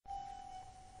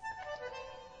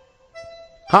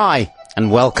Hi,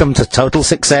 and welcome to Total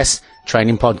Success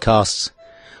Training Podcasts.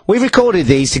 We've recorded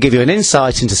these to give you an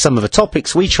insight into some of the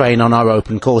topics we train on our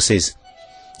open courses.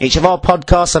 Each of our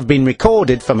podcasts have been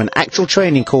recorded from an actual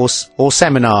training course or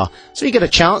seminar, so you get a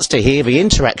chance to hear the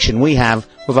interaction we have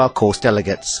with our course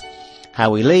delegates,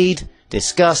 how we lead,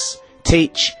 discuss,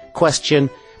 teach, question,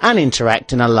 and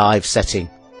interact in a live setting.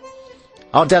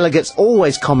 Our delegates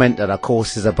always comment that our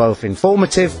courses are both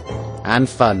informative and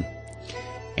fun.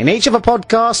 In each of our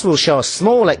podcasts, we'll show a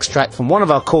small extract from one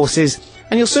of our courses,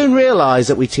 and you'll soon realise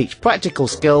that we teach practical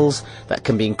skills that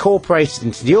can be incorporated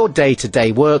into your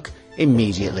day-to-day work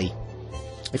immediately.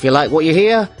 If you like what you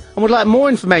hear and would like more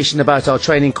information about our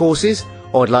training courses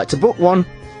or would like to book one,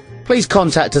 please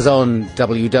contact us on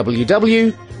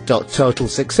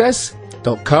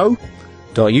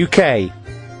www.totalsuccess.co.uk.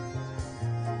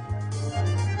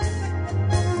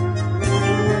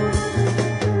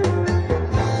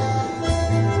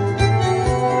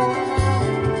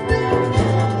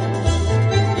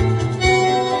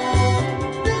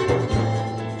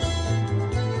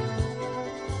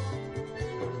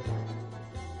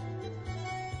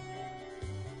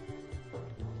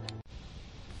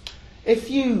 If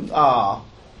you are,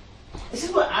 this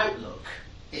is where Outlook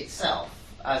itself,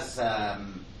 as a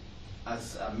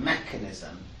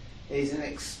mechanism, is an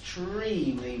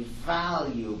extremely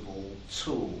valuable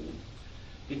tool,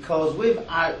 because with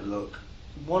Outlook,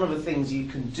 one of the things you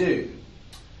can do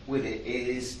with it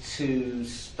is to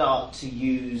start to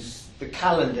use the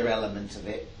calendar element of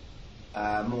it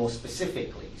more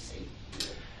specifically. You see,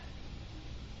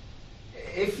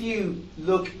 if you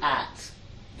look at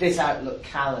this Outlook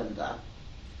calendar,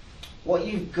 what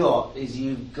you've got is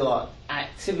you've got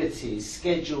activities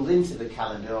scheduled into the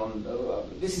calendar on,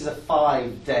 this is a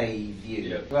 5-day view.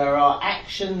 Yep. There are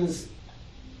actions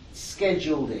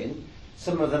scheduled in.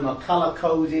 Some of them are colour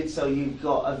coded, so you've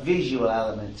got a visual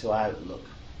element to Outlook.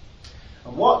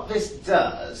 And what this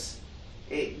does,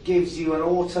 it gives you an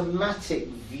automatic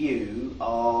view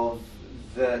of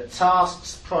the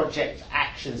tasks, project,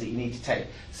 actions that you need to take.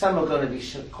 Some are going to be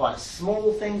quite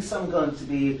small things, some are going to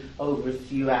be over a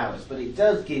few hours, but it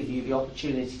does give you the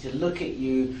opportunity to look at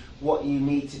what you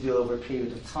need to do over a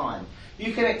period of time.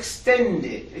 You can extend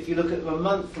it, if you look at the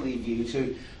monthly view,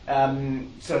 to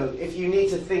so if you need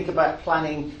to think about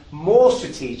planning more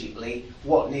strategically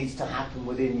what needs to happen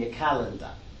within your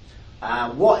calendar.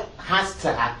 What has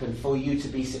to happen for you to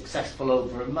be successful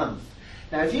over a month.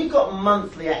 Now, if you've got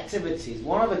monthly activities,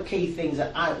 one of the key things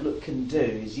that Outlook can do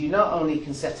is you not only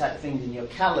can set out things in your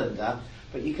calendar,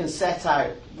 but you can set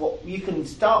out you can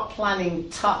start planning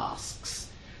tasks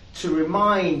to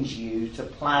remind you to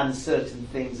plan certain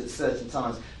things at certain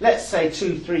times. Let's say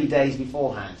 2-3 days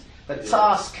beforehand. The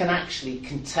task can actually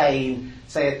contain,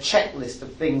 say, a checklist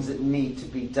of things that need to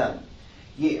be done.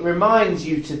 It reminds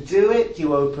you to do it,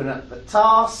 you open up the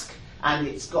task, and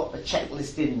it's got the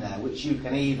checklist in there, which you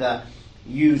can either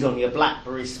use on your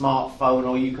BlackBerry smartphone,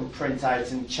 or you can print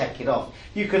out and check it off.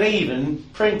 You can even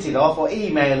print it off or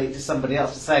email it to somebody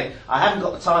else to say, I haven't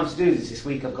got the time to do this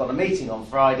week, I've got a meeting on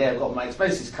Friday, I've got my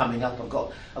expenses coming up, I've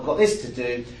got this to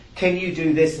do, can you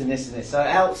do this and this and this? So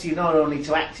it helps you not only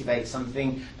to activate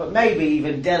something, but maybe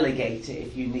even delegate it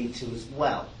if you need to as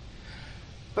well.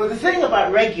 But the thing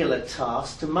about regular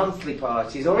tasks to monthly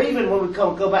priorities, or even when we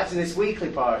go back to this weekly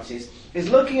priorities, is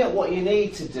looking at what you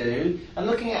need to do and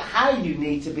looking at how you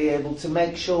need to be able to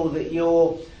make sure that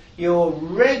your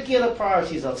regular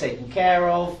priorities are taken care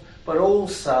of, but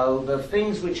also the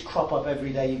things which crop up every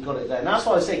day, you've got it there. And that's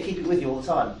why I say keep it with you all the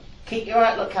time. Keep your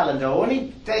Outlook calendar or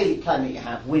any daily plan that you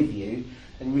have with you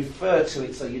and refer to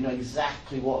it so you know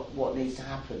exactly what needs to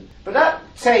happen. But that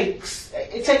takes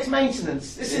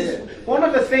maintenance. This is one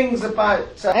of the things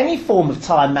about any form of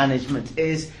time management,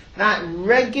 is that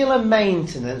regular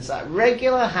maintenance, that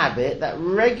regular habit, that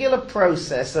regular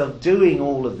process of doing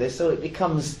all of this, so it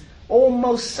becomes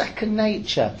almost second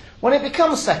nature. When it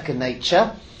becomes second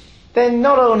nature, then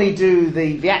not only do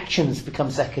the actions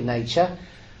become second nature,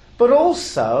 but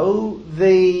also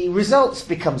the results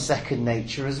become second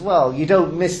nature as well. You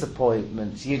don't miss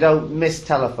appointments, you don't miss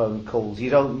telephone calls,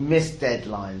 you don't miss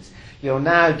deadlines. You're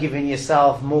now giving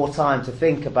yourself more time to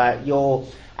think about your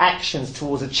actions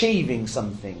towards achieving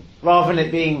something, rather than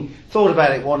it being thought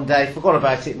about it one day, forgot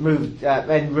about it, moved,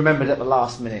 then remembered at the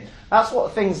last minute. That's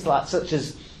what things like such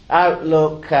as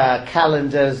Outlook,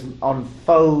 calendars on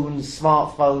phones,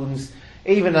 smartphones,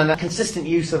 even a consistent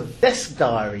use of desk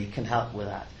diary can help with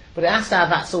that. But it has to have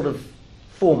that sort of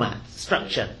format,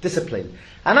 structure, discipline.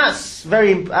 And that's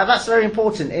very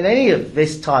important in any of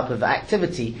this type of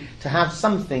activity, to have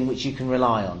something which you can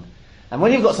rely on. And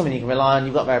when you've got something you can rely on,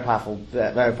 you've got a very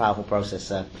powerful process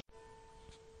there.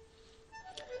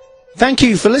 Thank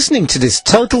you for listening to this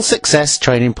Total Success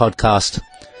Training Podcast.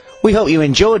 We hope you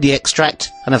enjoyed the extract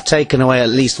and have taken away at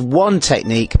least one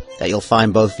technique that you'll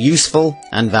find both useful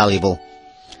and valuable.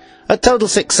 At Total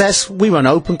Success, we run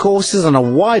open courses on a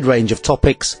wide range of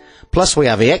topics, plus we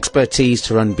have the expertise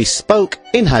to run bespoke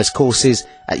in-house courses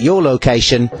at your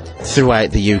location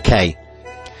throughout the UK.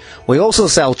 We also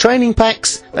sell training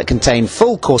packs that contain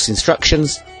full course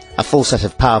instructions, a full set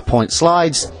of PowerPoint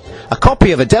slides, a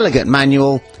copy of a delegate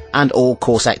manual, and all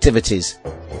course activities.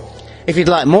 If you'd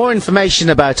like more information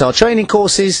about our training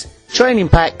courses, training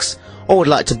packs, or would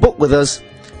like to book with us,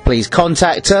 please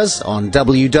contact us on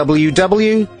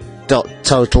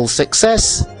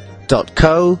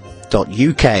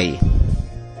www.totalsuccess.co.uk.